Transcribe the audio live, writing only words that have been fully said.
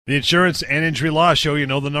The Insurance and Injury Law Show. You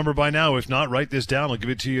know the number by now. If not, write this down. I'll give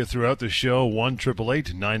it to you throughout the show.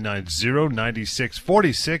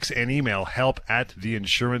 1-888-990-9646 and email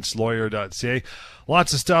help@theinsurancelawyer.ca.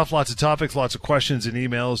 Lots of stuff, lots of topics, lots of questions and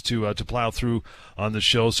emails to plow through on the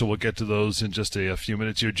show. So we'll get to those in just a few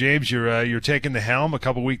minutes here. James, you're taking the helm. A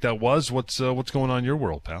couple week that was. What's going on in your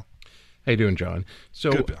world, pal? How you doing, John?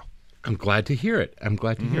 So good, pal. I'm glad to hear it.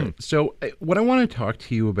 Hear it. So what I want to talk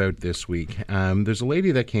to you about this week, there's a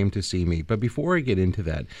lady that came to see me. But before I get into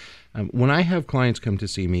that, when I have clients come to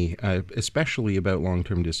see me, especially about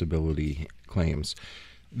long-term disability claims,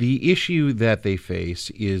 the issue that they face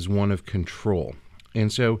is one of control.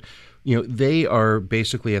 And so, they are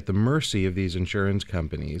basically at the mercy of these insurance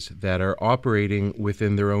companies that are operating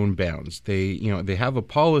within their own bounds. They have a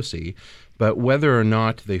policy, but whether or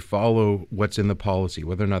not they follow what's in the policy,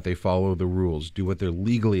 whether or not they follow the rules, do what they're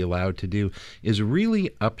legally allowed to do, is really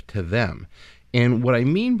up to them. And what I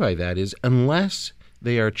mean by that is unless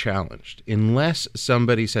they are challenged, unless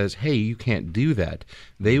somebody says, hey, you can't do that,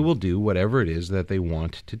 they will do whatever it is that they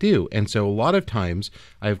want to do. And so a lot of times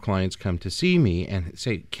I have clients come to see me and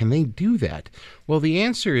say, can they do that? Well, the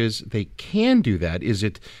answer is they can do that. Is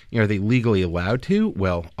it, are they legally allowed to?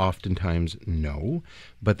 Well, oftentimes no,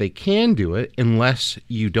 but they can do it unless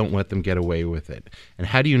you don't let them get away with it. And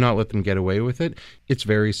how do you not let them get away with it? It's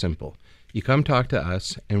very simple. You come talk to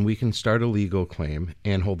us, and we can start a legal claim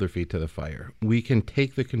and hold their feet to the fire. We can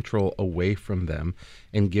take the control away from them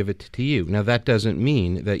and give it to you. Now, that doesn't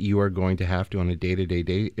mean that you are going to have to, on a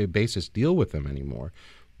day-to-day basis, deal with them anymore.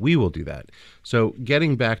 We will do that. So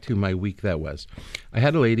getting back to my week that was, I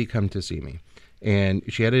had a lady come to see me, and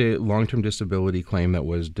she had a long-term disability claim that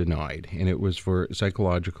was denied, and it was for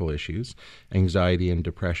psychological issues, anxiety and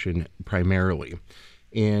depression primarily.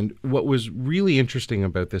 And what was really interesting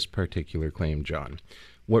about this particular claim, John,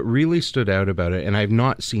 what really stood out about it, and I've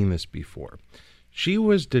not seen this before, she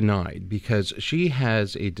was denied because she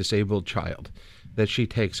has a disabled child that she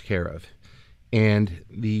takes care of. And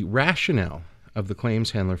the rationale of the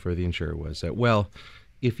claims handler for the insurer was that, well,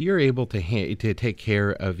 if you're able to take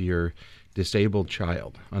care of your disabled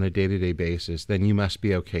child on a day-to-day basis, then you must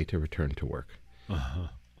be okay to return to work. Uh-huh.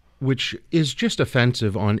 Which is just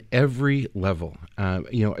offensive on every level.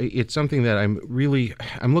 It's something that I'm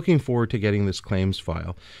looking forward to getting this claims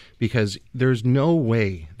file, because there's no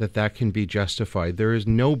way that can be justified. There is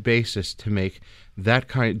no basis to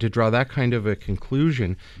draw that kind of a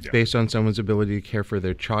conclusion based on someone's ability to care for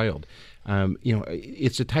their child.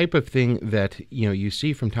 It's a type of thing that, you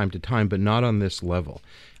see from time to time, but not on this level.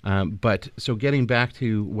 But so getting back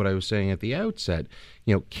to what I was saying at the outset,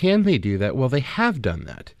 can they do that? Well, they have done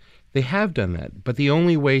that. They have done that, but the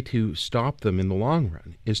only way to stop them in the long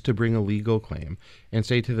run is to bring a legal claim and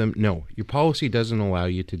say to them, no, your policy doesn't allow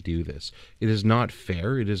you to do this. It is not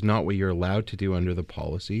fair. It is not what you're allowed to do under the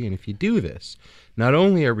policy. And if you do this, not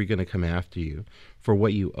only are we going to come after you for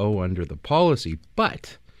what you owe under the policy,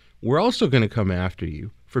 but we're also going to come after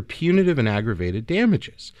you for punitive and aggravated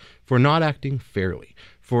damages, for not acting fairly,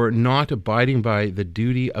 for not abiding by the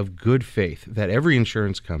duty of good faith that every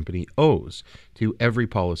insurance company owes to every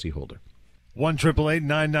policyholder.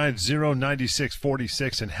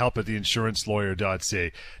 1-888-990-9646 and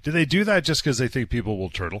help@theinsurancelawyer.ca. Do they do that just because they think people will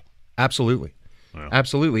turtle? Absolutely. Wow.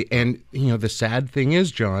 Absolutely. And, the sad thing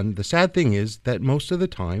is, John, that most of the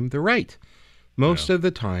time they're right. Most of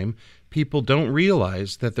the time, people don't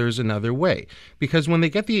realize that there's another way, because when they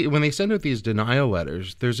send out these denial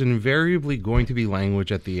letters, there's invariably going to be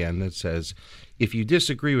language at the end that says, if you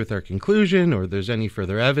disagree with our conclusion or there's any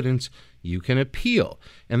further evidence, you can appeal.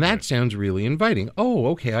 And that sounds really inviting. Oh,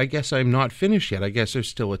 okay, I guess I'm not finished yet. I guess there's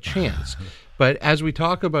still a chance. But as we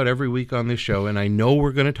talk about every week on this show, and I know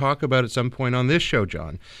we're going to talk about at some point on this show,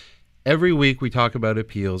 John, every week we talk about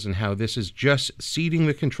appeals and how this is just ceding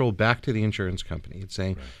the control back to the insurance company. It's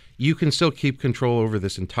saying, you can still keep control over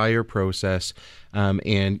this entire process,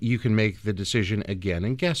 and you can make the decision again.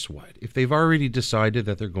 And guess what? If they've already decided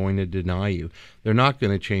that they're going to deny you, they're not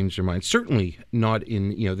going to change their mind. Certainly not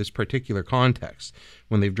in this particular context,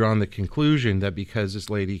 when they've drawn the conclusion that because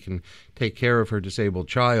this lady can take care of her disabled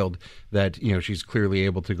child, that she's clearly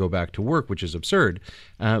able to go back to work, which is absurd.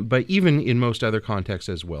 But even in most other contexts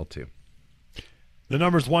as well, too. The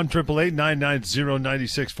number's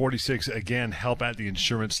 1-888-990-9646. Again,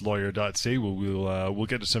 help@theinsurancelawyer.ca. We'll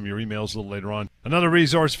get to some of your emails a little later on. Another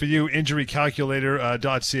resource for you,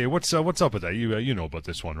 injurycalculator.ca. What's up with that? You know about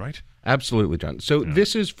this one, right? Absolutely, John. So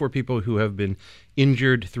this is for people who have been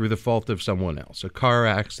injured through the fault of someone else, a car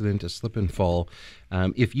accident, a slip and fall.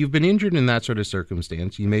 If you've been injured in that sort of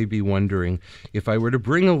circumstance, you may be wondering, if I were to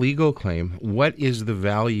bring a legal claim, what is the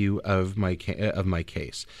value of my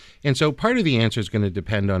case? And so part of the answer is going to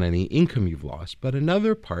depend on any income you've lost, but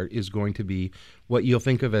another part is going to be what you'll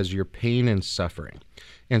think of as your pain and suffering.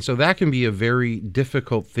 And so that can be a very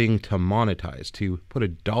difficult thing to monetize, to put a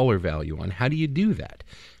dollar value on. How do you do that?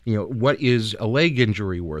 What is a leg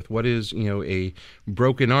injury worth? What is, a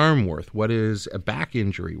broken arm worth? What is a back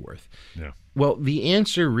injury worth? Yeah. Well, the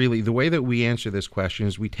answer really, the way that we answer this question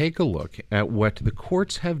is we take a look at what the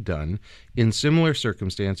courts have done in similar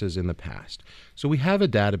circumstances in the past. So we have a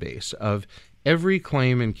database of every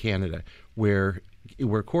claim in Canada where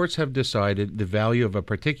courts have decided the value of a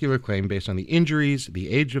particular claim based on the injuries, the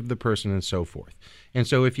age of the person, and so forth. And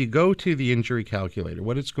so if you go to the injury calculator,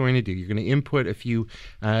 what it's going to do, you're going to input a few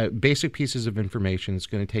basic pieces of information. It's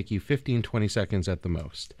going to take you 15, 20 seconds at the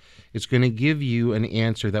most. It's going to give you an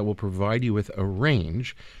answer that will provide you with a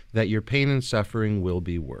range that your pain and suffering will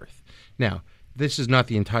be worth. Now, this is not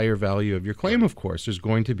the entire value of your claim, of course. There's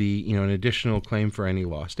going to be, an additional claim for any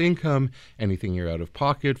lost income, anything you're out of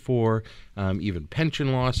pocket for, even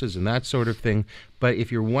pension losses and that sort of thing. But if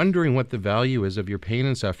you're wondering what the value is of your pain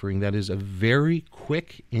and suffering, that is a very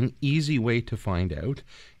quick and easy way to find out.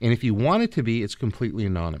 And if you want it to be, it's completely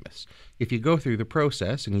anonymous. If you go through the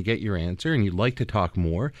process and you get your answer and you'd like to talk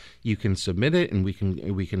more, you can submit it and we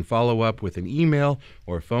can follow up with an email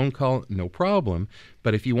or a phone call, no problem.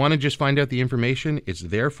 But if you want to just find out the information, it's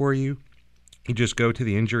there for you. You just go to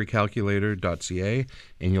theinjurycalculator.ca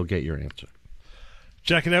and you'll get your answer.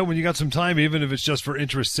 Check it out when you got some time, even if it's just for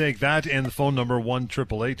interest's sake. That and the phone number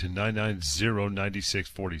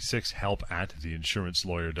 1-888-990-9646,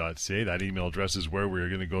 help@theinsurancelawyer.ca. That email address is where we are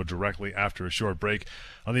going to go directly after a short break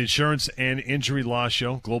on the Insurance and Injury Law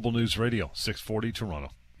Show, Global News Radio, 640 Toronto.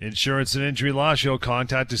 Insurance and Injury Law Show.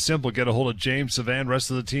 Contact is simple. Get a hold of James Savan, rest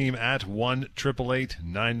of the team at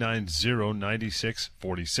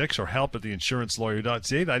 1-888-990-9646 or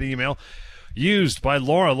help@theinsurancelawyer.ca. That email used by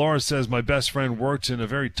Laura. Laura says, my best friend worked in a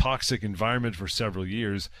very toxic environment for several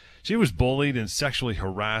years. She was bullied and sexually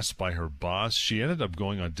harassed by her boss. She ended up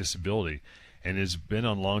going on disability and has been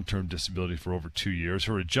on long-term disability for over 2 years.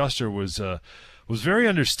 Her adjuster was very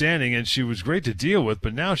understanding and she was great to deal with,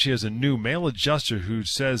 but now she has a new male adjuster who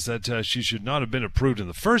says that she should not have been approved in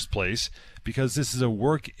the first place because this is a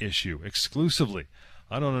work issue exclusively.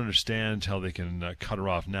 I don't understand how they can cut her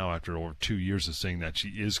off now after over 2 years of saying that she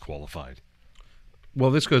is qualified. Well,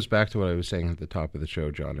 this goes back to what I was saying at the top of the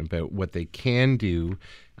show, John, about what they can do,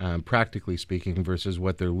 practically speaking, versus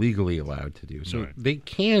what they're legally allowed to do. So They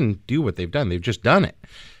can do what they've done. They've just done it.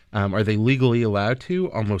 Are they legally allowed to?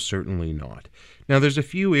 Almost certainly not. Now, there's a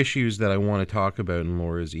few issues that I want to talk about in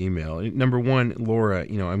Laura's email. Number one, Laura,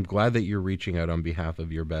 I'm glad that you're reaching out on behalf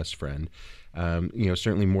of your best friend.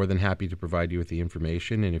 Certainly more than happy to provide you with the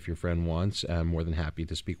information, and if your friend wants, more than happy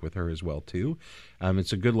to speak with her as well too.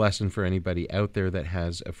 It's a good lesson for anybody out there that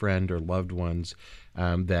has a friend or loved ones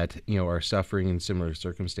that are suffering in similar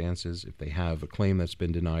circumstances. If they have a claim that's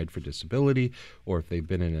been denied for disability, or if they've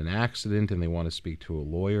been in an accident and they want to speak to a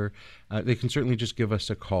lawyer, they can certainly just give us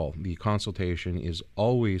a call. The consultation is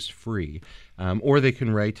always free. Or they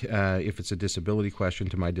can write, if it's a disability question,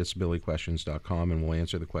 to mydisabilityquestions.com, and we'll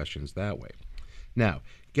answer the questions that way. Now,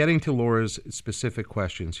 getting to Laura's specific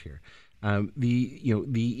questions here.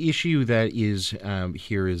 The issue that is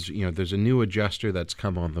here is, there's a new adjuster that's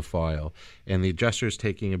come on the file, and the adjuster is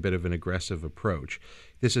taking a bit of an aggressive approach.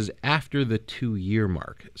 This is after the 2-year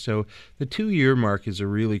mark. So the 2-year mark is a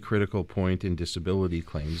really critical point in disability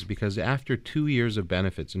claims because after 2 years of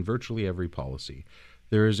benefits in virtually every policy,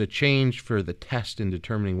 there is a change for the test in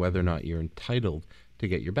determining whether or not you're entitled to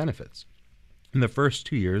get your benefits. In the first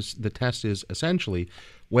 2 years, the test is essentially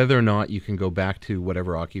whether or not you can go back to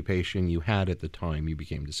whatever occupation you had at the time you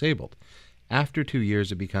became disabled. After 2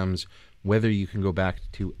 years, it becomes whether you can go back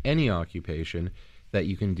to any occupation that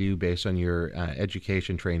you can do based on your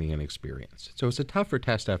education, training, and experience. So it's a tougher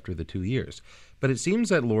test after the 2 years. But it seems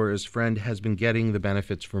that Laura's friend has been getting the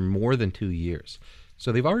benefits for more than 2 years.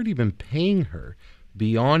 So they've already been paying her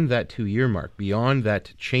beyond that 2-year mark, beyond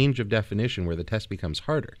that change of definition where the test becomes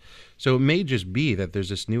harder. So it may just be that there's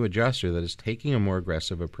this new adjuster that is taking a more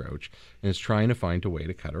aggressive approach and is trying to find a way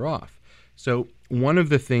to cut her off. So one of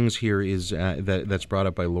the things here is that's brought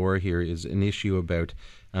up by Laura here is an issue about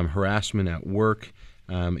harassment at work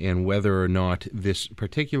and whether or not this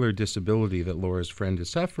particular disability that Laura's friend is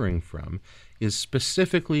suffering from is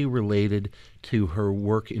specifically related to her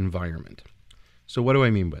work environment. So what do I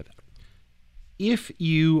mean by that? if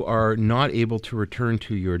you are not able to return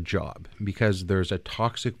to your job because there's a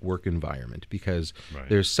toxic work environment, because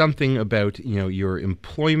there's something about your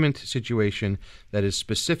employment situation that is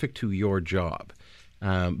specific to your job,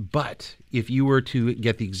 but if you were to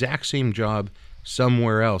get the exact same job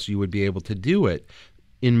somewhere else, you would be able to do it.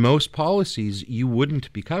 In most policies, you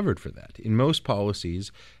wouldn't be covered for that. In most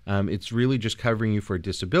policies, it's really just covering you for a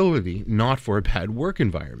disability, not for a bad work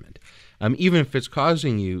environment. Even if it's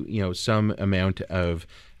causing you, some amount of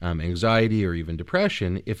anxiety or even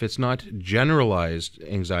depression, if it's not generalized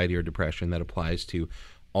anxiety or depression that applies to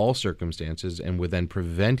all circumstances and would then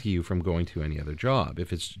prevent you from going to any other job.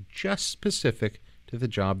 If it's just specific to the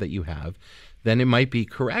job that you have, then it might be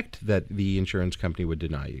correct that the insurance company would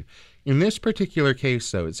deny you. In this particular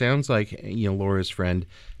case, though, it sounds like Laura's friend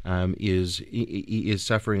is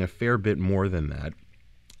suffering a fair bit more than that.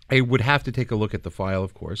 I would have to take a look at the file,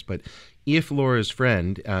 of course, but if Laura's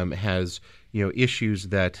friend has issues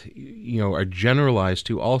that are generalized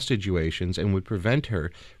to all situations and would prevent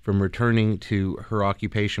her from returning to her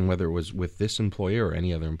occupation, whether it was with this employer or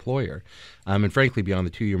any other employer, and frankly beyond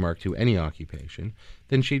the 2-year mark to any occupation,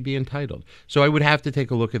 then she'd be entitled. So I would have to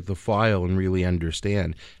take a look at the file and really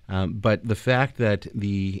understand. But the fact that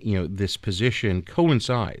this position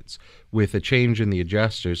coincides with a change in the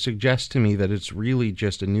adjuster suggests to me that it's really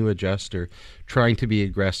just a new adjuster trying to be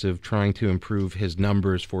aggressive, trying to improve his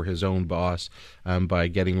numbers for his own boss by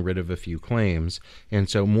getting rid of a few claims. And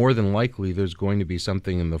so more than likely there's going to be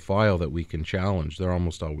something in the file that we can challenge. There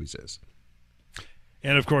almost always is.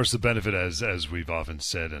 And, of course, the benefit, as we've often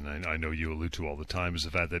said, and I know you allude to all the time, is the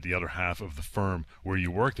fact that the other half of the firm where you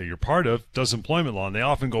work, that you're part of, does employment law, and they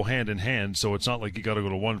often go hand in hand. So it's not like you got to go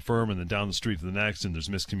to one firm and then down the street to the next, and there's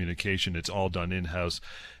miscommunication. It's all done in-house,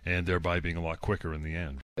 and thereby being a lot quicker in the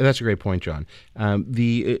end. That's a great point, John.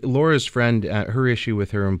 Laura's friend, her issue with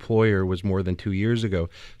her employer was more than 2 years ago.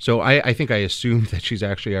 So I think I assumed that she's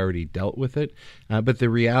actually already dealt with it. But the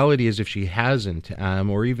reality is if she hasn't,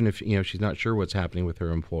 or even if she's not sure what's happening with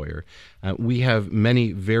her employer, we have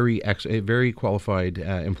many very qualified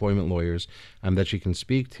employment lawyers that she can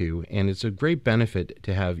speak to. And it's a great benefit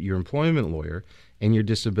to have your employment lawyer and your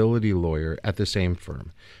disability lawyer at the same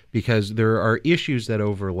firm, because there are issues that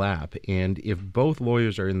overlap, and if both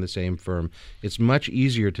lawyers are in the same firm, it's much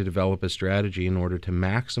easier to develop a strategy in order to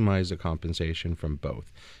maximize the compensation from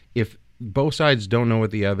both. If both sides don't know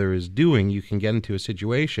what the other is doing, you can get into a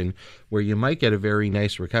situation where you might get a very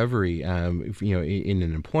nice recovery in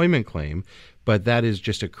an employment claim, but that is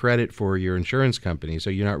just a credit for your insurance company,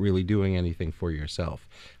 so you're not really doing anything for yourself.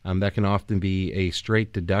 That can often be a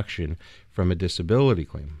straight deduction from a disability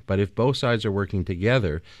claim. But if both sides are working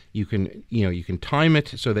together, you can time it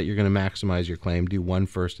so that you're going to maximize your claim, do one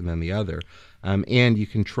first and then the other, and you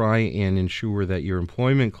can try and ensure that your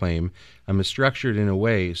employment claim is structured in a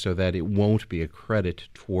way so that it won't be a credit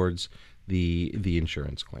towards the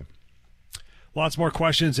insurance claim. Lots more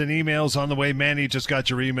questions and emails on the way. Manny just got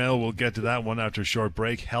your email. We'll get to that one after a short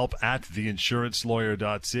break.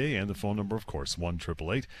 help@theinsurancelawyer.ca, and the phone number, of course,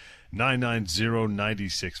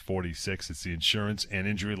 1-888-990-9646. It's the Insurance and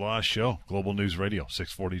Injury Law Show, Global News Radio,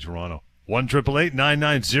 640 Toronto.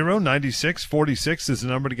 1-888-990-9646 is the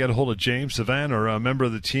number to get a hold of James Savan or a member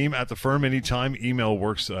of the team at the firm anytime. Email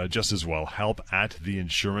works just as well,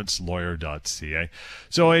 help@theinsurancelawyer.ca.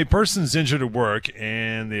 So a person's injured at work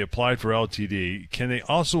and they applied for LTD. Can they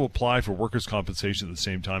also apply for workers' compensation at the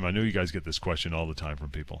same time? I know you guys get this question all the time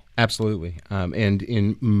from people. Absolutely. And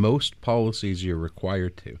in most policies, you're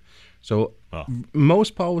required to. So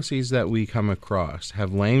most policies that we come across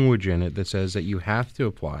have language in it that says that you have to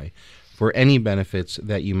apply for any benefits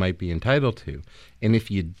that you might be entitled to. And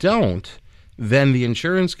if you don't, then the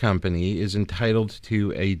insurance company is entitled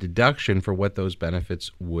to a deduction for what those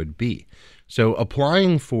benefits would be. So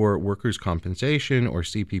applying for workers' compensation or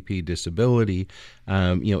CPP disability,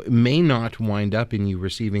 may not wind up in you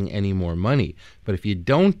receiving any more money. But if you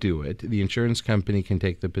don't do it, the insurance company can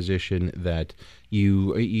take the position that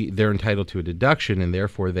they're entitled to a deduction, and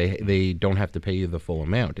therefore they don't have to pay you the full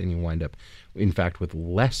amount, and you wind up, in fact, with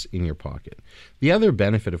less in your pocket. The other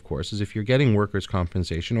benefit, of course, is if you're getting workers'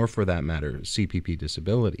 compensation, or for that matter, CPP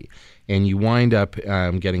disability, and you wind up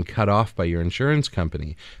getting cut off by your insurance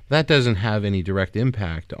company, that doesn't have any direct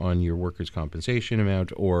impact on your workers' compensation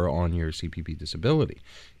amount or on your CPP disability.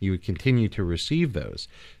 You would continue to receive those.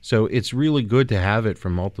 So it's really good to have it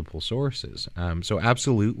from multiple sources. So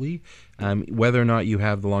absolutely, whether or not you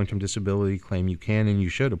have the long-term disability claim, you can and you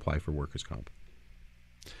should apply for workers' comp.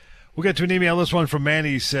 We'll get to an email. This one from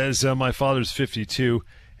Manny says, my father's 52,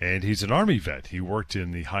 and he's an Army vet. He worked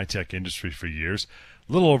in the high-tech industry for years.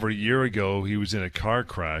 A little over a year ago, he was in a car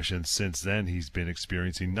crash, and since then he's been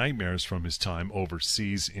experiencing nightmares from his time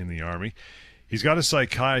overseas in the Army. He's got a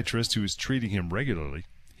psychiatrist who is treating him regularly.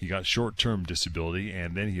 He got short-term disability,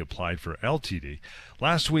 and then he applied for LTD.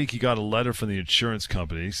 Last week, he got a letter from the insurance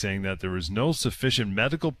company saying that there is no sufficient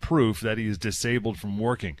medical proof that he is disabled from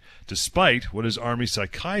working, despite what his Army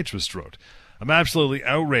psychiatrist wrote. I'm absolutely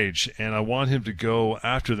outraged, and I want him to go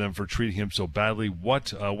after them for treating him so badly.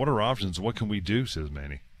 What are options? What can we do, says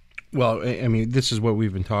Manny. Well, I mean, this is what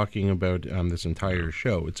we've been talking about this entire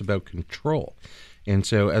show. It's about control. And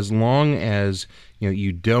so as long as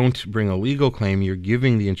you don't bring a legal claim, you're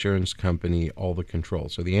giving the insurance company all the control.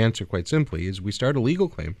 So the answer, quite simply, is we start a legal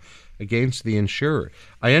claim against the insurer.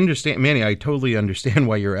 I understand, Manny, I totally understand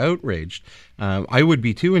why you're outraged. I would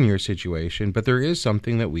be too in your situation, but there is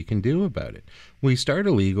something that we can do about it. We start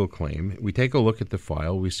a legal claim, we take a look at the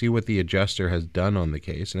file, we see what the adjuster has done on the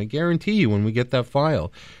case, and I guarantee you when we get that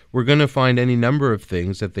file, we're going to find any number of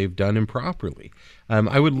things that they've done improperly.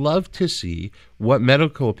 I would love to see what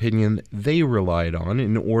medical opinion they relied on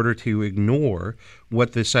in order to ignore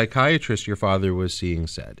what the psychiatrist your father was seeing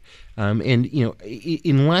said.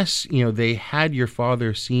 Unless they had your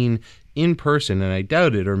father seen in person, and I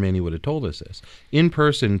doubt it, or many would have told us this, in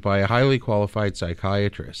person by a highly qualified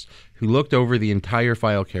psychiatrist who looked over the entire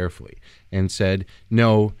file carefully and said,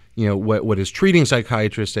 no, what his treating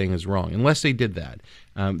psychiatrist is saying is wrong. Unless they did that,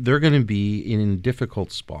 they're going to be in a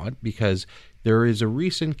difficult spot, because there is a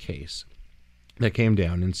recent case that came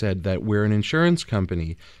down and said that where an insurance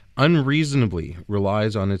company unreasonably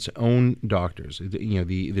relies on its own doctors,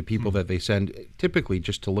 the people that they send typically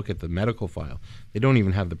just to look at the medical file. They don't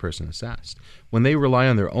even have the person assessed. When they rely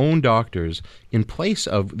on their own doctors in place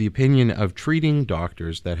of the opinion of treating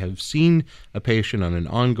doctors that have seen a patient on an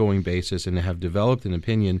ongoing basis and have developed an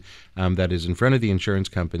opinion that is in front of the insurance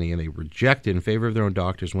company, and they reject it in favor of their own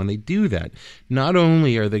doctors, when they do that, not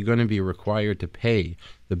only are they going to be required to pay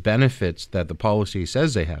the benefits that the policy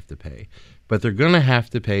says they have to pay, but they're going to have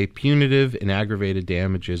to pay punitive and aggravated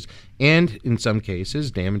damages, and in some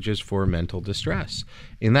cases, damages for mental distress.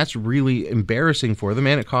 And that's really embarrassing for them,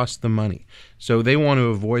 and it costs them money. So they want to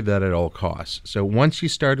avoid that at all costs. So once you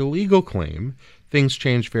start a legal claim, things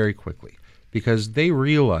change very quickly, because they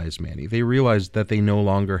realize, Manny, that they no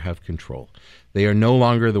longer have control. They are no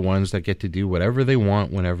longer the ones that get to do whatever they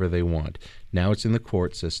want whenever they want. Now it's in the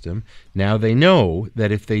court system. Now they know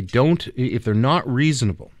that if they're not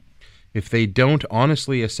reasonable, if they don't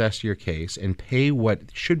honestly assess your case and pay what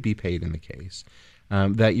should be paid in the case,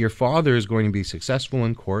 that your father is going to be successful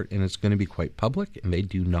in court, and it's going to be quite public, and they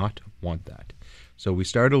do not want that. So we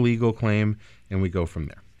start a legal claim, and we go from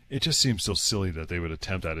there. It just seems so silly that they would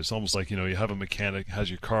attempt that. It's almost like, you have a mechanic, has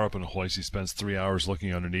your car up in a hoist, he spends 3 hours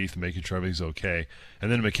looking underneath and making sure everything's okay.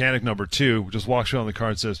 And then mechanic number 2 just walks around the car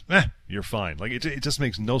and says, you're fine. Like, it just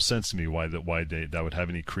makes no sense to me why that would have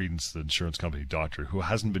any credence to the insurance company doctor who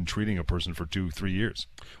hasn't been treating a person for 2-3 years.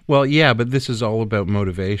 Well, yeah, but this is all about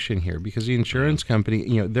motivation here, because the insurance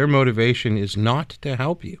company, their motivation is not to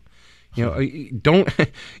help you.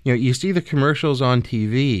 You see the commercials on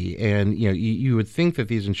TV, and you would think that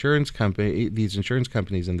these insurance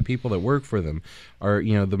companies and the people that work for them are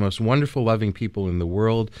the most wonderful, loving people in the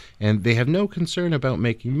world, and they have no concern about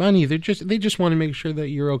making money. They just want to make sure that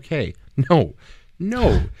you're okay. No.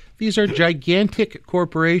 These are gigantic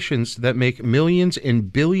corporations that make millions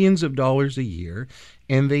and billions of dollars a year,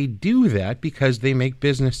 and they do that because they make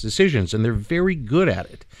business decisions, and they're very good at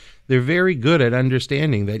it. They're very good at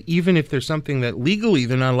understanding that even if there's something that legally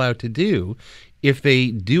they're not allowed to do, if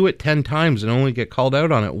they do it 10 times and only get called out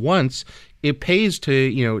on it once, it pays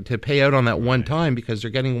to pay out on that one time, because they're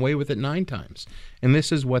getting away with it 9 times. And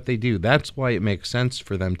this is what they do. That's why it makes sense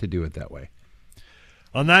for them to do it that way.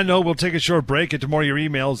 On that note, we'll take a short break. Get to more of your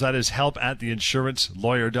emails. That is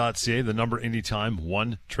help@theinsurancelawyer.ca. The number anytime,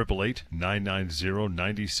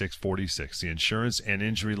 1-888-990-9646. The Insurance and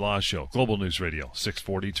Injury Law Show. Global News Radio,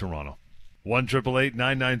 640 Toronto.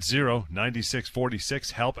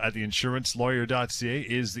 1-888-990-9646. Help@theinsurancelawyer.ca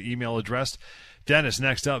is the email address. Dennis,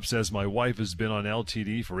 next up, says, my wife has been on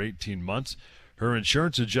LTD for 18 months. Her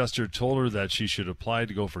insurance adjuster told her that she should apply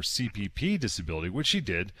to go for CPP disability, which she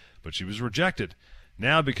did, but she was rejected.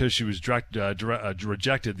 Now, because she was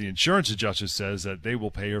rejected, the insurance adjuster says that they will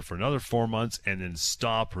pay her for another 4 months and then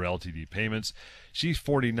stop her LTD payments. She's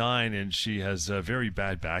 49 and she has very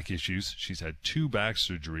bad back issues. She's had 2 back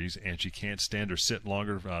surgeries and she can't stand or sit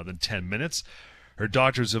longer than 10 minutes. Her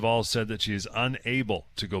doctors have all said that she is unable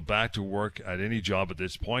to go back to work at any job at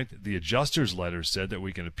this point. The adjuster's letter said that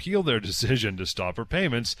we can appeal their decision to stop her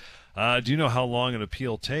payments. Do you know how long an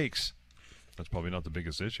appeal takes? That's probably not the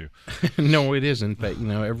biggest issue. No, it isn't. But,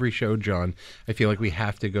 every show, John, I feel like we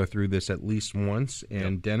have to go through this at least once.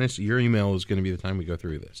 And Dennis, your email is going to be the time we go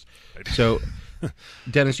through this. So,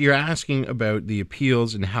 Dennis, you're asking about the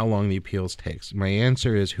appeals and how long the appeals takes. My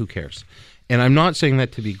answer is, who cares? And I'm not saying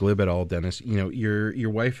that to be glib at all, Dennis.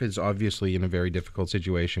 Your wife is obviously in a very difficult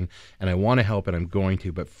situation, and I want to help, and I'm going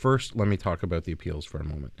to. But first, let me talk about the appeals for a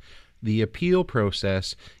moment. The appeal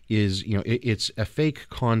process is, it's a fake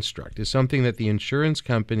construct. It's something that the insurance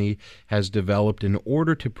company has developed in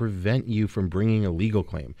order to prevent you from bringing a legal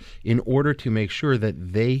claim, in order to make sure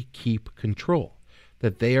that they keep control,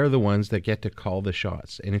 that they are the ones that get to call the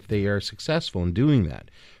shots. And if they are successful in doing that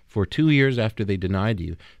for 2 years after they denied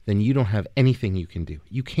you, then you don't have anything you can do.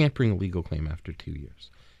 You can't bring a legal claim after 2 years.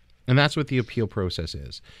 And that's what the appeal process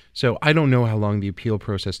is. So I don't know how long the appeal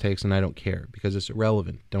process takes, and I don't care because it's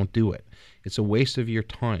irrelevant. Don't do it. It's a waste of your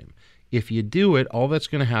time. If you do it, all that's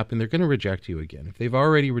going to happen, they're going to reject you again. If they've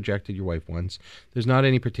already rejected your wife once, there's not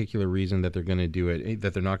any particular reason that they're going to do it,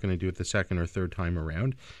 that they're not going to do it the second or third time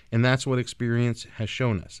around. And that's what experience has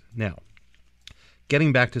shown us. Now,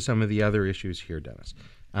 getting back to some of the other issues here, Dennis.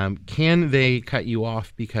 Can they cut you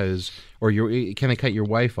off because, can they cut your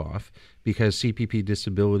wife off because CPP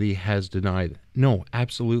disability has denied? No,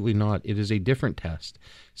 absolutely not. It is a different test.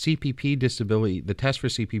 CPP disability, the test for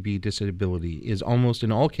CPP disability is almost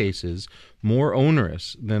in all cases more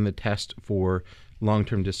onerous than the test for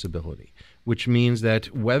long-term disability, which means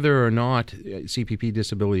that whether or not CPP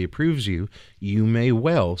disability approves you, you may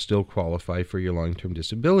well still qualify for your long-term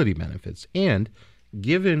disability benefits. And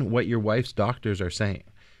given what your wife's doctors are saying,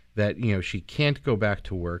 that she can't go back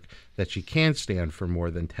to work, that she can't stand for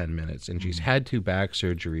more than 10 minutes, and she's had 2 back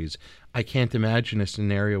surgeries, I can't imagine a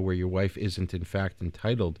scenario where your wife isn't in fact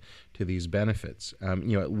entitled to these benefits,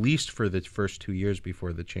 at least for the first 2 years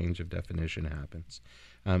before the change of definition happens.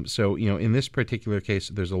 So in this particular case,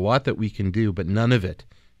 there's a lot that we can do, but none of it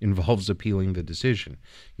involves appealing the decision.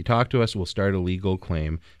 You talk to us, we'll start a legal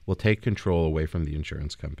claim, we'll take control away from the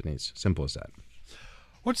insurance companies. Simple as that.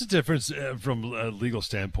 What's the difference from a legal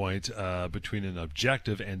standpoint between an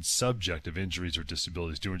objective and subjective injuries or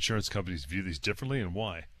disabilities? Do insurance companies view these differently, and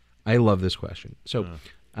why? I love this question. So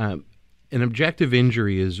an objective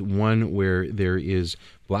injury is one where there is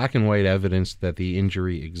black and white evidence that the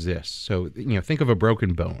injury exists. So, think of a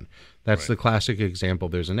broken bone. That's the classic example.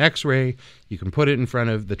 There's an X-ray. You can put it in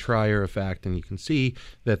front of the trier of fact, and you can see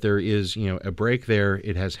that there is, a break there.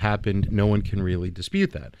 It has happened. No one can really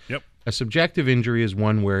dispute that. Yep. A subjective injury is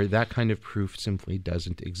one where that kind of proof simply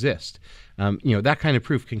doesn't exist. That kind of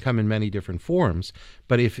proof can come in many different forms,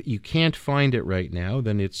 but if you can't find it right now,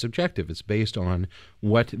 then it's subjective. It's based on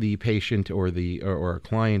what the patient or a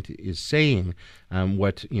client is saying,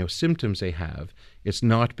 what symptoms they have. It's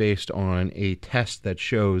not based on a test that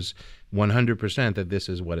shows 100% that this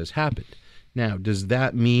is what has happened. Now, does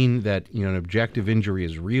that mean that an objective injury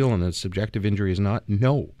is real and a subjective injury is not?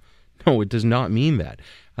 No, it does not mean that.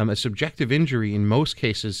 A subjective injury in most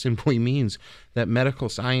cases simply means that medical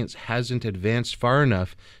science hasn't advanced far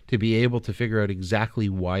enough to be able to figure out exactly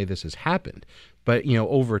why this has happened. But,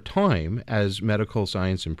 over time, as medical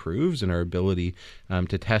science improves and our ability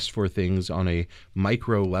to test for things on a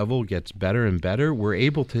micro level gets better and better, we're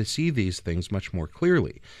able to see these things much more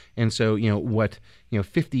clearly. And so, what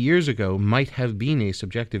 50 years ago might have been a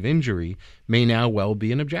subjective injury may now well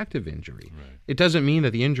be an objective injury. Right. It doesn't mean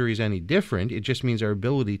that the injury is any different. It just means our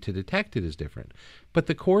ability to detect it is different. But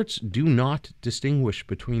the courts do not distinguish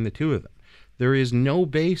between the two of them. There is no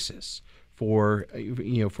basis for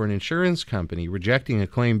an insurance company rejecting a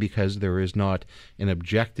claim because there is not an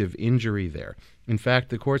objective injury there. In fact,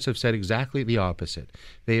 the courts have said exactly the opposite.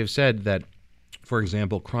 They have said that, for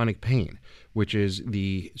example, chronic pain, which is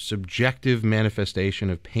the subjective manifestation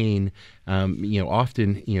of pain,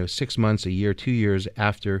 often 6 months, a year, 2 years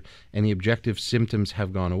after any objective symptoms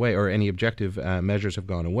have gone away or any objective measures have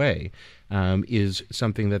gone away, is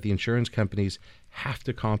something that the insurance companies have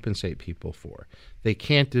to compensate people for. They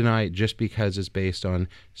can't deny it just because it's based on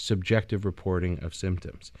subjective reporting of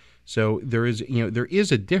symptoms. So there is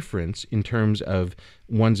a difference in terms of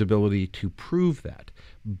one's ability to prove that.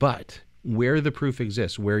 But where the proof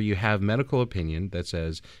exists, where you have medical opinion that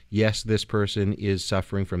says, yes, this person is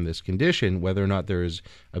suffering from this condition, whether or not there is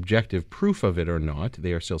objective proof of it or not,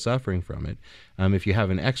 they are still suffering from it. If you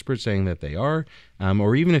have an expert saying that they are,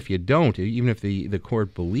 or even if you don't, even if the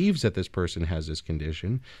court believes that this person has this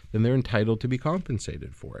condition, then they're entitled to be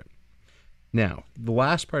compensated for it. Now, the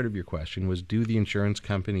last part of your question was, do the insurance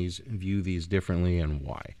companies view these differently and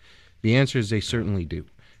why? The answer is they certainly do.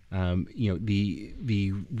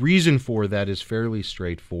 The reason for that is fairly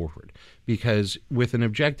straightforward, because with an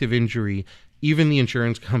objective injury, even the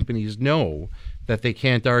insurance companies know that they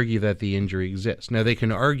can't argue that the injury exists. Now, they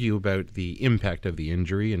can argue about the impact of the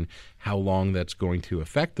injury and how long that's going to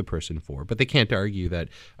affect the person for, but they can't argue that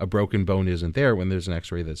a broken bone isn't there when there's an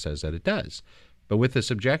x-ray that says that it does. But with a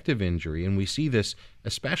subjective injury, and we see this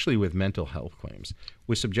especially with mental health claims,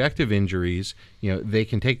 with subjective injuries, they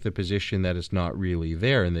can take the position that it's not really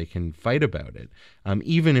there, and they can fight about it.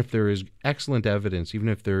 Even if there is excellent evidence, even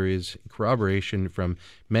if there is corroboration from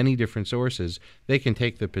many different sources, they can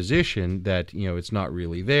take the position that it's not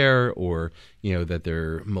really there, or that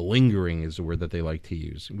they're malingering is the word that they like to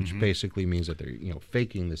use, which basically means that they're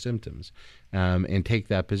faking the symptoms, and take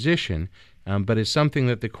that position. But it's something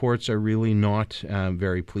that the courts are really not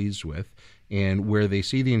very pleased with, and where they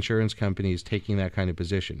see the insurance companies taking that kind of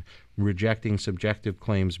position, rejecting subjective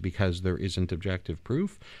claims because there isn't objective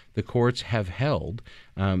proof, the courts have held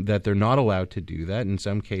that they're not allowed to do that. In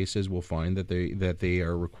some cases, we'll find that they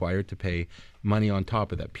are required to pay money on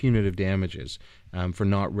top of that, punitive damages, for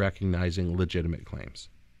not recognizing legitimate claims.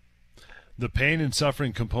 The pain and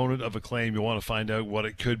suffering component of a claim, you want to find out what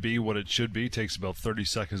it could be, what it should be. It takes about 30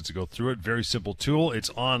 seconds to go through it. Very simple tool. It's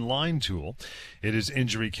online tool. It is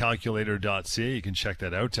injurycalculator.ca. You can check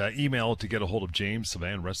that out. Email to get a hold of James,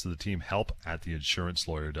 Savannah, and the rest of the team,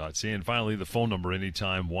 help@theinsurancelawyer.ca. And finally, the phone number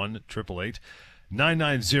anytime,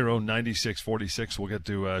 1-888-990-9646. We'll get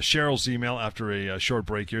to Cheryl's email after a short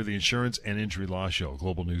break here. The Insurance and Injury Law Show,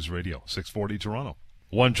 Global News Radio, 640 Toronto.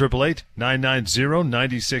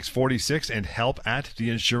 1-888-990-9646 and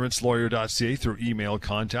help@theinsurancelawyer.ca through email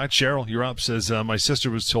contact. Cheryl, you're up. Says, my sister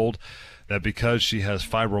was told that because she has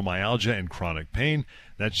fibromyalgia and chronic pain,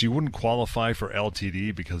 that she wouldn't qualify for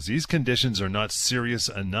LTD because these conditions are not serious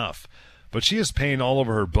enough. But she has pain all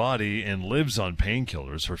over her body and lives on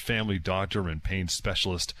painkillers. Her family doctor and pain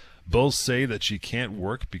specialist both say that she can't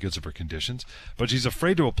work because of her conditions, but she's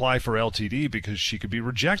afraid to apply for LTD because she could be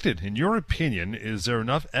rejected. In your opinion, is there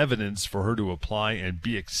enough evidence for her to apply and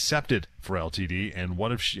be accepted for LTD? And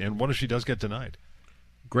what if she does get denied?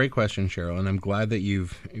 Great question, Cheryl, and I'm glad that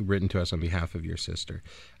you've written to us on behalf of your sister.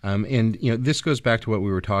 And this goes back to what we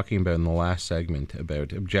were talking about in the last segment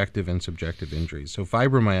about objective and subjective injuries. So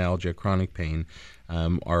fibromyalgia, chronic pain,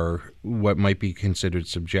 are what might be considered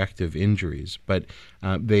subjective injuries, but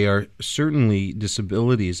they are certainly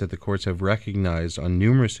disabilities that the courts have recognized on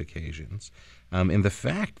numerous occasions. And the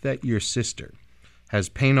fact that your sister has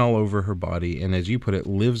pain all over her body, and as you put it,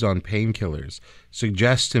 lives on painkillers,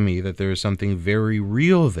 suggests to me that there is something very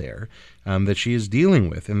real there that she is dealing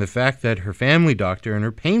with. And the fact that her family doctor and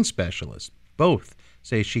her pain specialist both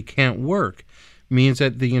say she can't work means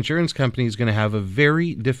that the insurance company is going to have a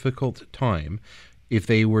very difficult time if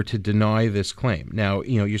they were to deny this claim. Now,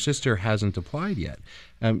 your sister hasn't applied yet.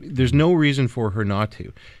 There's no reason for her not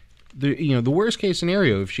to. The worst case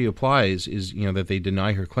scenario, if she applies, is that they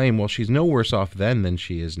deny her claim. Well, she's no worse off then than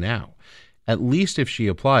she is now. At least if she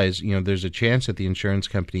applies, there's a chance that the insurance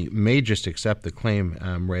company may just accept the claim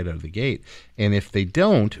right out of the gate. And if they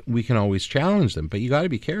don't, we can always challenge them. But you got to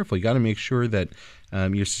be careful. You got to make sure that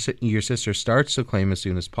your sister starts the claim as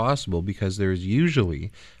soon as possible, because there is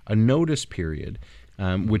usually a notice period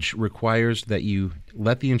which requires that you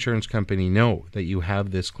let the insurance company know that you have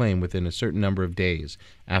this claim within a certain number of days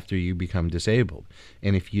after you become disabled.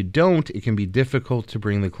 And if you don't, it can be difficult to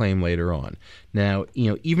bring the claim later on. Now,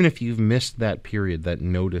 even if you've missed that period, that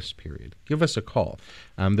notice period, give us a call.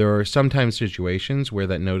 There are sometimes situations where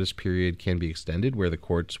that notice period can be extended, where the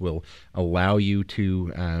courts will allow you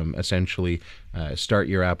to essentially start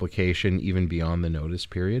your application even beyond the notice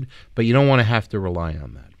period, but you don't want to have to rely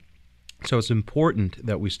on that. So it's important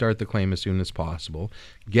that we start the claim as soon as possible,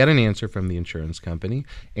 get an answer from the insurance company,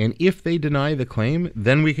 and if they deny the claim,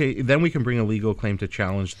 then we can bring a legal claim to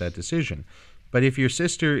challenge that decision. But if your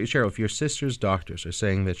sister's doctors are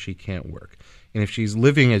saying that she can't work, and if she's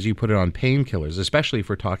living, as you put it, on painkillers, especially if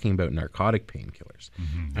we're talking about narcotic painkillers,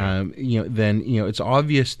 then it's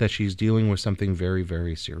obvious that she's dealing with something very,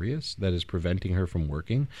 very serious that is preventing her from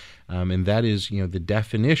working, and that is, the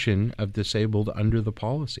definition of disabled under the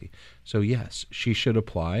policy. So yes, she should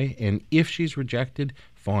apply, and if she's rejected,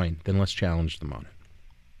 fine, then let's challenge them on it.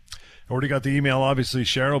 Already got the email, obviously,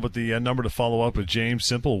 Cheryl, but the number to follow up with James,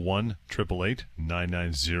 simple,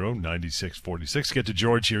 1-888-990-9646. Get to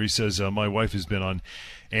George here. He says, my wife has been on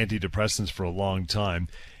antidepressants for a long time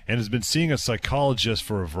and has been seeing a psychologist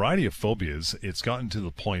for a variety of phobias. It's gotten to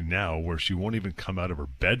the point now where she won't even come out of her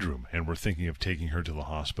bedroom, and we're thinking of taking her to the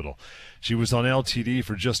hospital. She was on LTD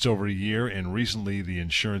for just over a year, and recently the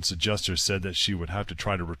insurance adjuster said that she would have to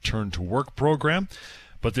try to return to work program.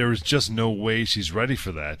 but there is just no way she's ready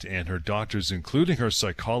for that, and her doctors, including her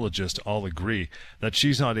psychologist, all agree that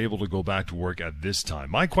she's not able to go back to work at this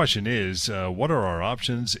time. My question is, what are our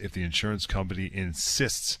options if the insurance company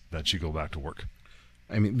insists that she go back to work?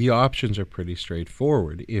 I mean, the options are pretty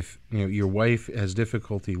straightforward. If your wife has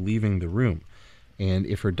difficulty leaving the room, and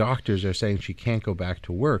if her doctors are saying she can't go back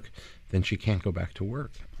to work, then she can't go back to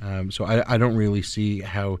work. So I don't really see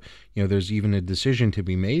how there's even a decision to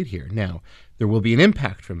be made here. Now, there will be an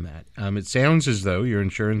impact from that. It sounds as though your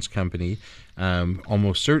insurance company,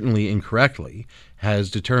 almost certainly incorrectly,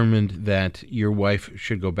 has determined that your wife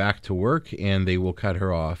should go back to work, and they will cut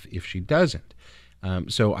her off if she doesn't.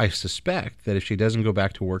 So I suspect that if she doesn't go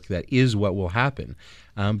back to work, that is what will happen.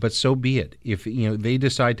 But so be it. If they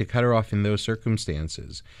decide to cut her off in those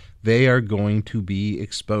circumstances, they are going to be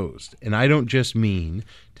exposed. And I don't just mean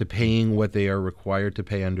to paying what they are required to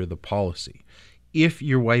pay under the policy. If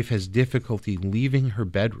your wife has difficulty leaving her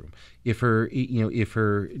bedroom, if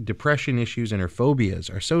her depression issues and her phobias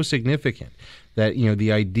are so significant that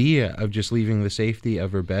the idea of just leaving the safety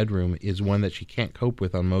of her bedroom is one that she can't cope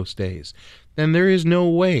with on most days, then there is no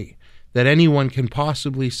way that anyone can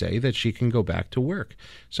possibly say that she can go back to work.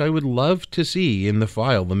 So I would love to see in the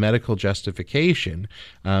file the medical justification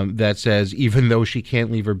that says even though she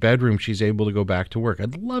can't leave her bedroom, she's able to go back to work.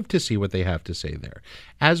 I'd love to see what they have to say there.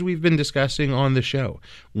 As we've been discussing on the show,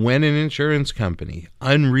 when an insurance company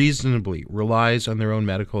unreasonably relies on their own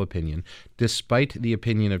medical opinion, despite the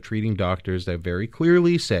opinion of treating doctors that very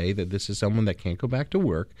clearly say that this is someone that can't go back to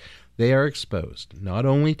work, they are exposed not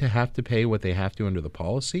only to have to pay what they have to under the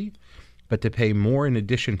policy, but to pay more in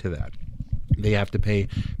addition to that. They have to pay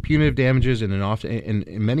punitive damages and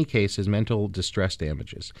in many cases mental distress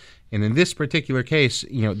damages. And in this particular case,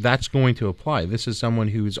 that's going to apply. This is someone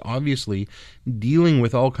who's obviously dealing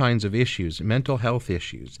with all kinds of issues, mental health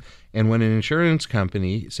issues. And when an insurance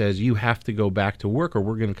company says you have to go back to work or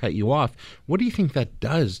we're going to cut you off, what do you think that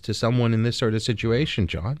does to someone in this sort of situation,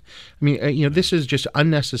 John? I mean, this is just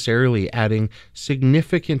unnecessarily adding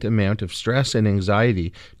significant amount of stress and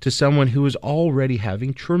anxiety to someone who is already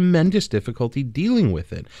having tremendous difficulty dealing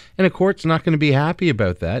with it. And a court's not going to be happy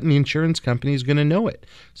about that, and the insurance company is going to know it.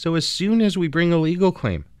 So as soon as we bring a legal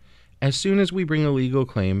claim, their tune is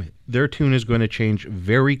going to change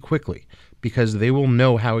very quickly because they will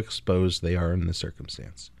know how exposed they are in the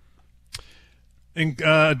circumstance. In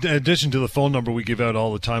addition to the phone number we give out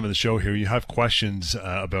all the time on the show here, you have questions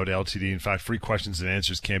about LTD. In fact, free questions and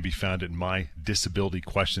answers can be found at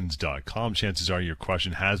mydisabilityquestions.com. Chances are your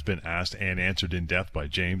question has been asked and answered in depth by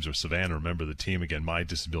James or Savannah or a member of the team. Again,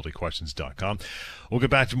 mydisabilityquestions.com. We'll get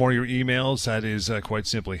back to more of your emails. That is quite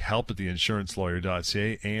simply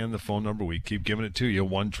help@theinsurancelawyer.ca, and the phone number, we keep giving it to you,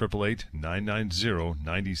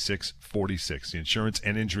 1-888-990-9646. The Insurance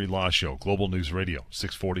and Injury Law Show, Global News Radio,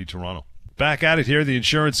 640 Toronto. Back at it here, the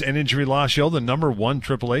Insurance and Injury Law Show, the number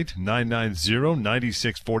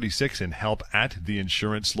 1-888-990-9646, and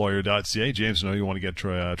help@theinsurancelawyer.ca. James, I know you want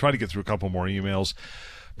to try to get through a couple more emails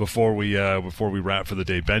before we wrap for the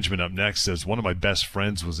day. Benjamin up next says, one of my best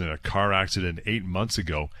friends was in a car accident 8 months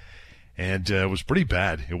ago, and it was pretty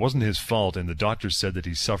bad. It wasn't his fault, and the doctor said that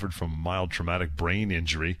he suffered from mild traumatic brain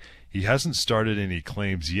injury. He hasn't started any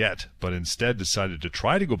claims yet, but instead decided to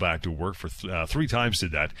try to go back to work for 3 times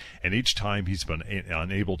did that, and each time he's been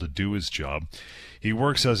unable to do his job. He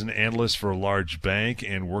works as an analyst for a large bank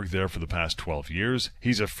and worked there for the past 12 years.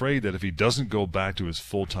 He's afraid that if he doesn't go back to his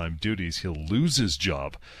full-time duties, he'll lose his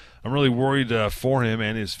job. I'm really worried for him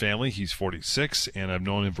and his family. He's 46, and I've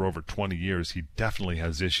known him for over 20 years. He definitely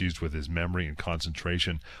has issues with his memory and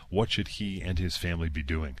concentration. What should he and his family be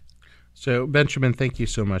doing? So, Benjamin, thank you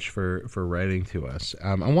so much for writing to us.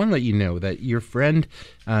 I want to let you know that your friend,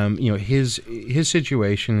 his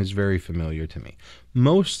situation is very familiar to me.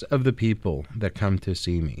 Most of the people that come to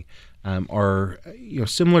see me are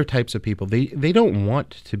similar types of people. They don't want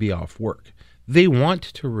to be off work. They want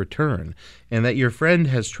to return, and that your friend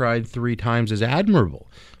has tried 3 times is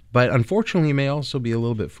admirable. But unfortunately, it may also be a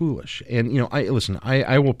little bit foolish. And,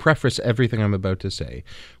 I will preface everything I'm about to say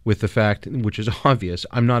with the fact, which is obvious,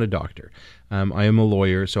 I'm not a doctor. I am a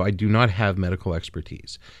lawyer, so I do not have medical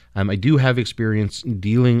expertise. I do have experience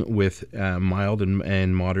dealing with mild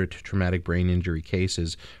and moderate traumatic brain injury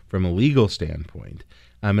cases from a legal standpoint.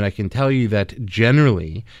 And I can tell you that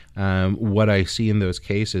generally, what I see in those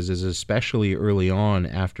cases is, especially early on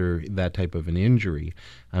after that type of an injury,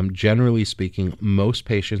 generally speaking, most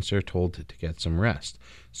patients are told to get some rest.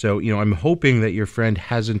 So, I'm hoping that your friend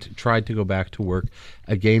hasn't tried to go back to work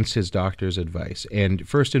against his doctor's advice. And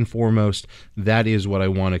first and foremost, that is what I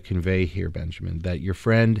want to convey here, Benjamin, that your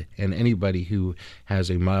friend and anybody who has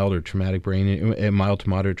a mild to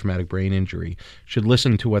moderate traumatic brain injury should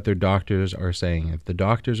listen to what their doctors are saying. If the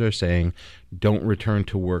doctors are saying don't return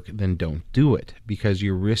to work, then don't do it, because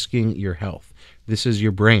you're risking your health. This is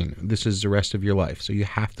your brain. This is the rest of your life. So you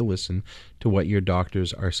have to listen to what your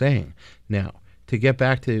doctors are saying. Now, to get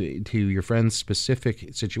back to your friend's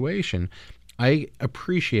specific situation, I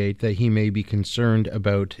appreciate that he may be concerned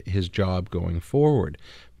about his job going forward.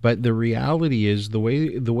 But the reality is the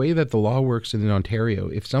way that the law works in Ontario,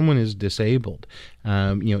 if someone is disabled,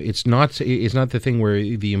 it's not the thing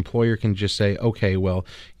where the employer can just say, okay, well,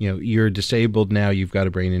 you're disabled now, you've got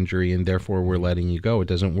a brain injury, and therefore we're letting you go. It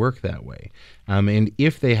doesn't work that way. And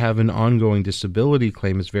if they have an ongoing disability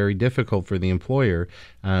claim, it's very difficult for the employer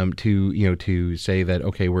to say that,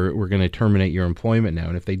 okay, we're going to terminate your employment now.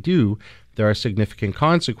 And if they do, there are significant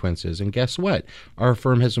consequences. And guess what? Our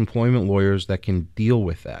firm has employment lawyers that can deal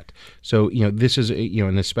with that. So, this is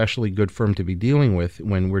an especially good firm to be dealing with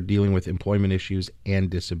when we're dealing with employment issues and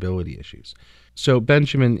disability issues. So,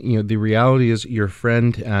 Benjamin, the reality is your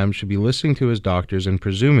friend should be listening to his doctors and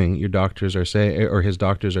presuming his doctors are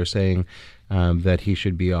saying that he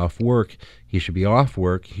should be off work. He should be off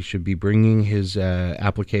work. He should be bringing his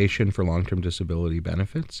application for long-term disability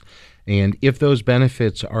benefits. And if those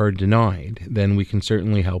benefits are denied, then we can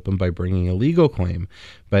certainly help him by bringing a legal claim.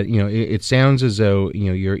 But it sounds as though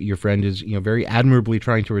your friend is very admirably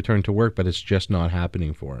trying to return to work, but it's just not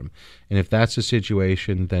happening for him. And if that's the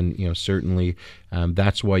situation, then certainly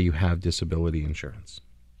that's why you have disability insurance.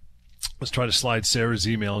 Let's try to slide Sarah's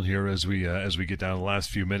email in here as we get down to the last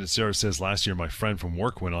few minutes. Sarah says, last year my friend from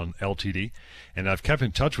work went on LTD, and I've kept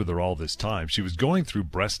in touch with her all this time. She was going through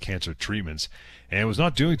breast cancer treatments and was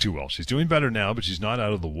not doing too well. She's doing better now, but she's not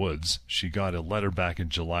out of the woods. She got a letter back in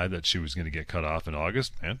July that she was going to get cut off in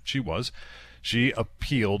August, and she was. She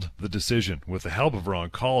appealed the decision with the help of her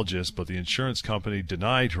oncologist, but the insurance company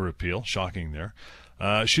denied her appeal. Shocking there.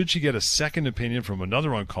 Should she get a second opinion from another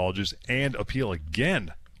oncologist and appeal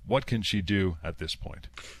again? What can she do at this point?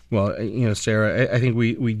 Well, Sarah, I think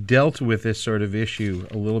we dealt with this sort of issue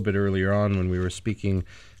a little bit earlier on when we were speaking,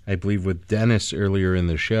 I believe, with Dennis earlier in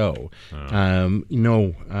the show.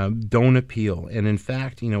 Don't appeal. And in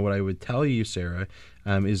fact, what I would tell you, Sarah,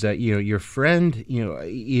 is that, your friend,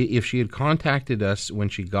 if she had contacted us when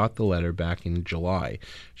she got the letter back in July,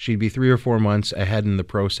 she'd be 3 or 4 months ahead in the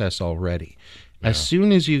process already. Yeah. As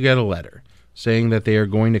soon as you get a letter saying that they are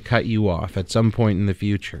going to cut you off at some point in the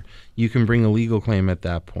future, you can bring a legal claim at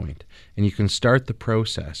that point, and you can start the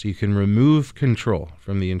process. You can remove control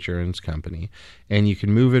from the insurance company, and you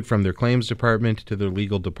can move it from their claims department to their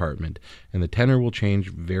legal department, and the tenor will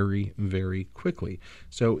change very, very quickly.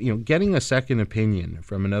 So, getting a second opinion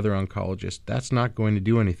from another oncologist, that's not going to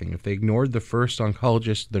do anything. If they ignored the first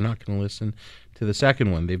oncologist, they're not going to listen to the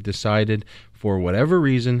second one. They've decided, for whatever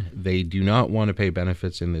reason, they do not want to pay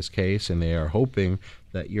benefits in this case, and they are hoping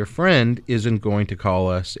that your friend isn't going to call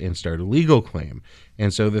us and start a legal claim.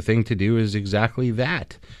 And so the thing to do is exactly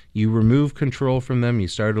that. You remove control from them, you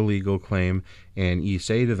start a legal claim, and you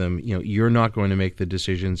say to them, you're not going to make the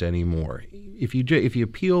decisions anymore. If you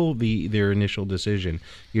appeal their initial decision,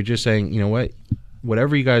 you're just saying,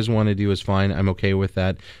 whatever you guys want to do is fine. I'm okay with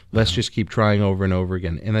that. Let's just keep trying over and over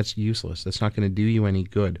again. And that's useless. That's not going to do you any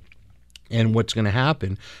good. And what's going to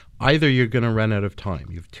happen, either you're going to run out of time.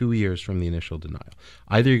 You have 2 years from the initial denial.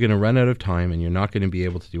 Either you're going to run out of time and you're not going to be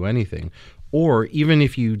able to do anything, or even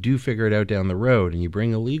if you do figure it out down the road and you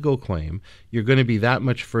bring a legal claim, you're going to be that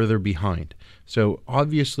much further behind. So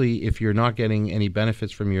obviously, if you're not getting any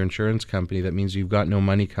benefits from your insurance company, that means you've got no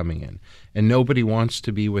money coming in. And nobody wants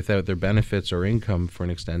to be without their benefits or income for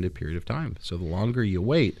an extended period of time. So the longer you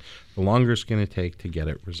wait, the longer it's going to take to get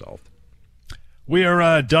it resolved. We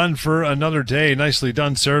are done for another day. Nicely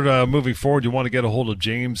done, sir. Moving forward, you want to get a hold of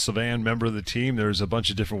James Savan, member of the team. There's a bunch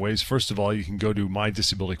of different ways. First of all, you can go to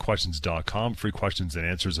mydisabilityquestions.com, free questions and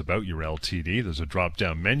answers about your LTD. There's a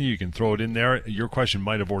drop-down menu. You can throw it in there. Your question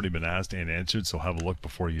might have already been asked and answered, so have a look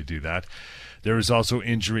before you do that. There is also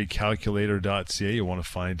injurycalculator.ca. You want to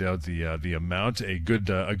find out the amount, a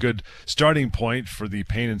good starting point for the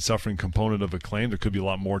pain and suffering component of a claim. There could be a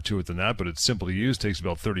lot more to it than that, but it's simple to use. Takes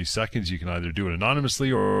about 30 seconds. You can either do it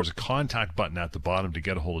anonymously or there's a contact button at the bottom to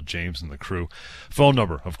get a hold of James and the crew. Phone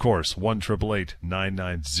number, of course,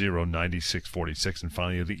 1-888-990-9646. And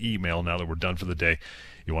finally, the email, now that we're done for the day,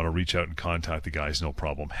 you want to reach out and contact the guys, no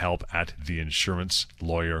problem.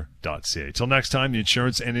 help@theinsurancelawyer.ca. Till next time, the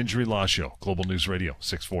Insurance and Injury Law Show, Global News Radio,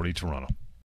 640 Toronto.